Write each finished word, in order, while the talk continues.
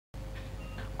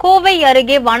கோவை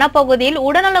அருகே வனப்பகுதியில்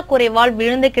உடல்நலக்குறைவால்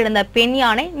விழுந்து கிடந்த பெண்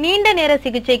யானை நீண்ட நேர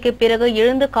சிகிச்சைக்கு பிறகு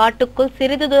எழுந்து காட்டுக்குள்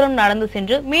சிறிது தூரம் நடந்து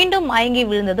சென்று மீண்டும் மயங்கி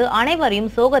விழுந்தது அனைவரையும்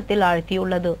சோகத்தில்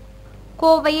ஆழ்த்தியுள்ளது.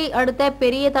 கோவையை அடுத்த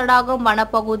பெரிய தடாகம்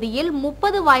வனப்பகுதியில்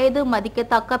 30 வயது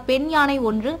மதிக்கத்தக்க பெண் யானை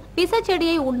ஒன்று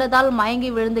பிசச்செடியை உண்டதால்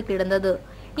மயங்கி விழுந்து கிடந்தது.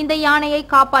 இந்த யானையை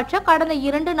காப்பாற்ற கடந்த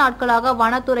 2 நாட்களாக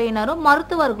வனத்துறையினரும்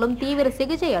மருத்துவர்களும் தீவிர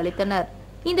சிகிச்சை அளித்தனர்.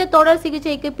 இந்த தொடர்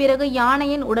சிகிச்சைக்கு பிறகு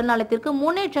யானையின் உடல்நலத்திற்கு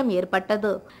முன்னேற்றம்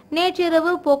ஏற்பட்டது.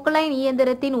 நேற்றிரவு பொக்லைன்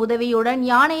இயந்திரத்தின் உதவியுடன்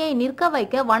யானையை நிற்க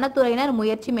வைக்க வனத்துறையினர்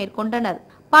முயற்சி மேற்கொண்டனர்.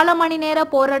 பல மணி நேர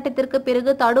போராட்டத்திற்கு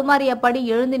பிறகு தடுமாறியபடி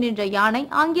எழுந்து நின்ற யானை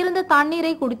அங்கிருந்த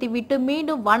தண்ணீரை குடித்துவிட்டு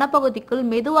மீண்டும் வனப்பகுதிக்குள்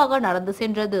மெதுவாக நடந்து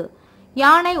சென்றது.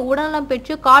 யானை உடல்நலம்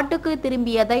பெற்று காட்டுக்கு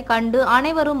திரும்பியதை கண்டு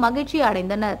அனைவரும் மகிழ்ச்சி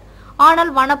அடைந்தனர்.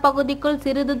 ஆனால் வனப்பகுதிக்குள்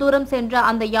சிறிது தூரம் சென்ற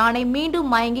அந்த யானை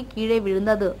மீண்டும் மயங்கி கீழே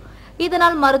விழுந்தது.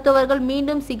 இதனால் மருத்துவர்கள்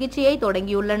மீண்டும் சிகிச்சையை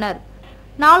தொடங்கியுள்ளனர்.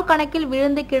 நாள் கணக்கில்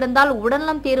விழுந்து கிடந்தால்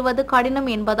உடல்நலம் தேறுவது கடினம்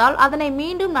என்பதால் அதனை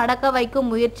மீண்டும் நடக்க வைக்கும்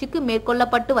முயற்சிக்கு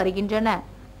மேற்கொள்ளப்பட்டு வருகின்றன.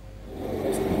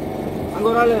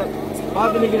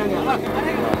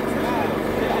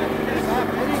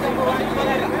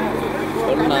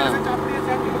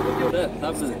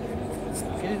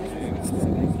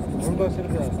 ரொம்ப